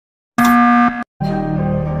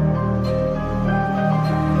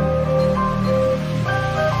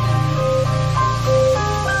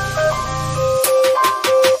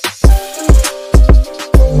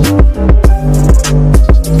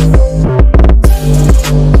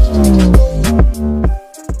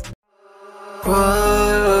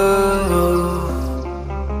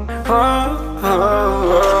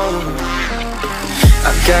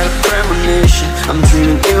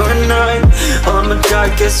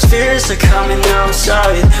his fears are coming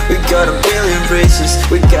outside. We got a billion races,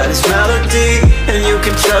 we got his melody. And you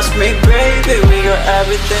can trust me, baby, we got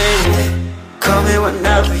everything. Call me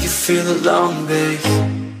whenever you feel alone, babe.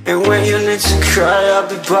 And when you need to cry, I'll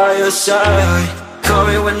be by your side. Call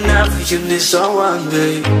me whenever you need someone,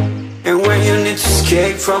 babe. And when you need to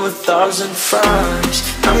escape from 1,000 fires,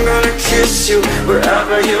 I'm gonna kiss you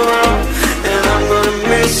wherever you are. And I'm gonna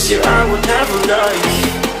miss you, I will never lie.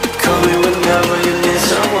 Call me whenever you need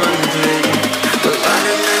someone, babe. We're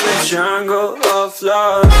running in the jungle of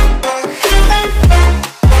love.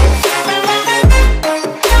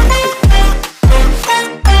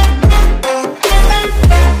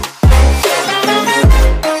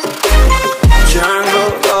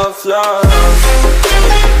 Love.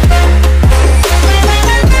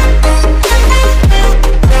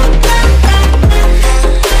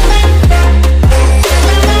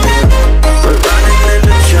 We're running in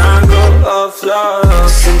the jungle of love.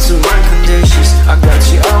 Listen to my conditions, I got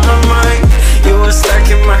you on my mind. You were stuck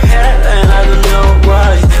in my head and I don't know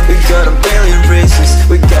why. We got a billion reasons,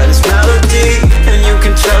 we got this melody. And you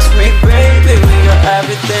can trust me, baby, we got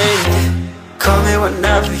everything. Call me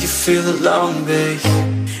whenever you feel alone, babe.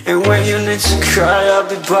 And when you need to cry, I'll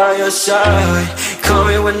be by your side. Call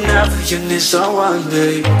me whenever you need someone,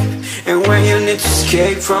 babe. And when you need to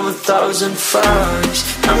escape from 1,000 fires,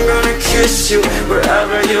 I'm gonna kiss you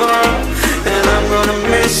wherever you are. And I'm gonna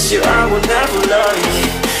miss you, I will never lie.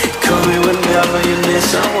 Call me whenever you need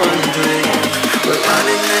someone, babe. We're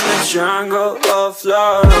running in the jungle of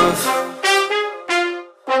love.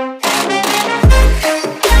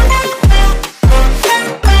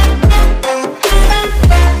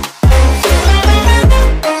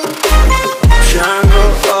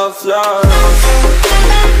 Love.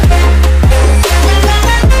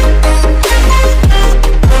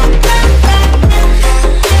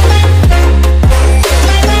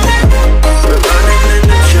 We're running in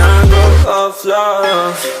the jungle of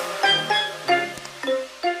love.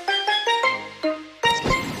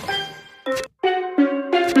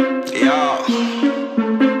 Yeah.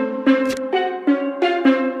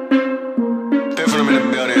 Been from in the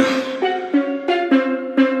building.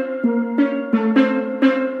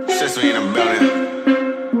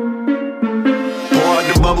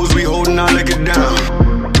 We holding our liquor down.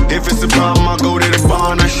 If it's a problem, I'll go to the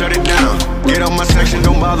bar and I shut it down. Get out my section,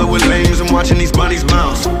 don't bother with lames. I'm watching these bunnies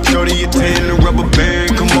bounce. Shorty, you 10, the rubber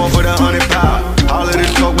band, come on for the 100 pound. All of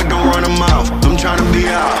this talk, but don't run a mouth. I'm trying to be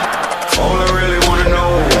out. All I really wanna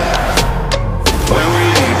know, when we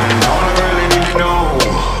leaving. All I really need to know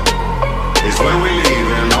is when we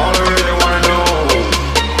leaving. All I really wanna know,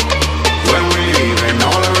 when we leaving.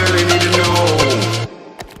 All I really need to know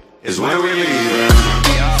is when we leaving.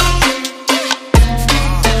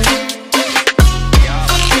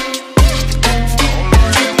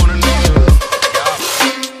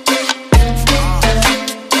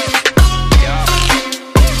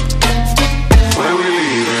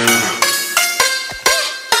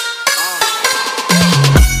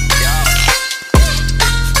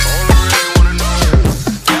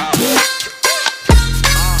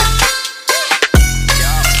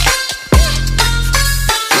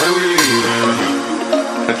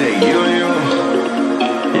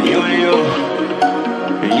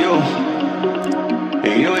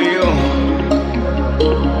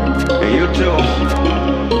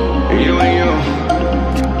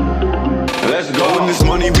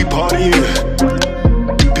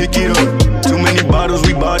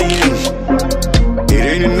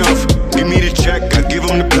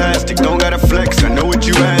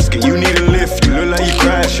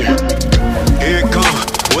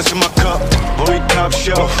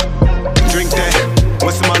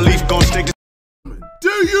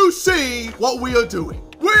 What we are doing.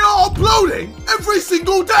 We are uploading every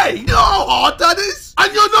single day. You know how hard that is?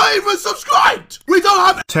 And you're not even subscribed. We don't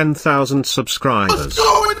have 10,000 subscribers. What's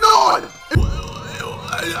going on?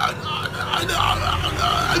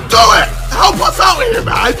 Do it! Help us out here,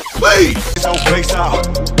 man! Please! So face out.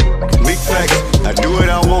 Big facts. I do what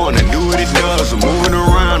I want, I do what it does. I'm moving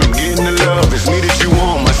around, I'm getting the love. It's me that you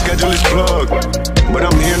want, my schedule is plugged. But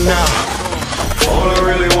I'm here now. All I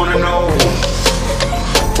really wanna know,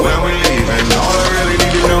 when we leaving. All I really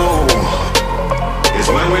need to know is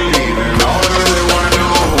when we leaving. All I really wanna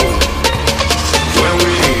know, when we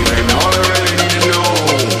leaving. All I really need to know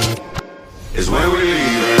is when we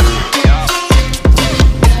leaving.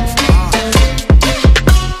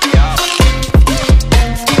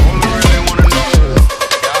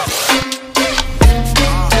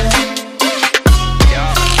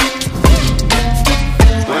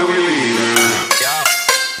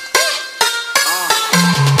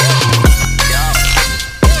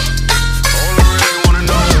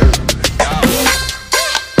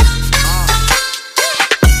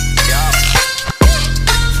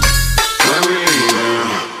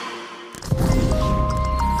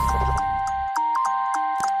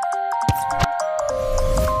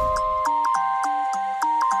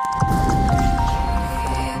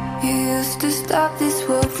 stop this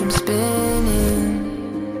world from spinning.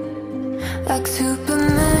 Like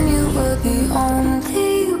Superman, you were the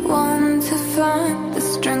only one to find the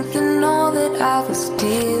strength in all that I was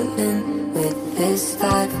dealing with this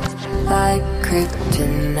life, like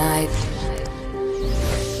kryptonite.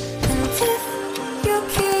 And if you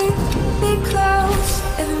keep me close,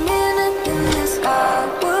 every minute in this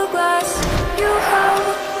hourglass, you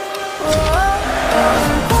have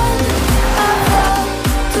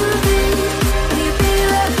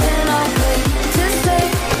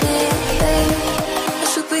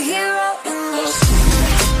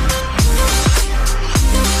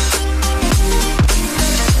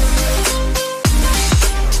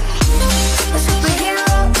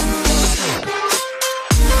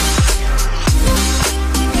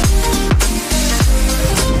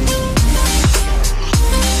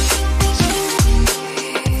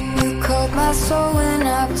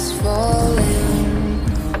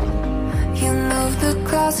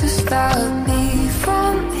to stop me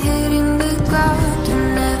from hitting the ground.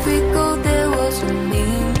 And every goal there was a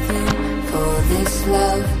meaning, for this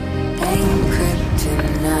love ain't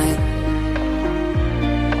kryptonite.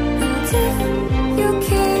 And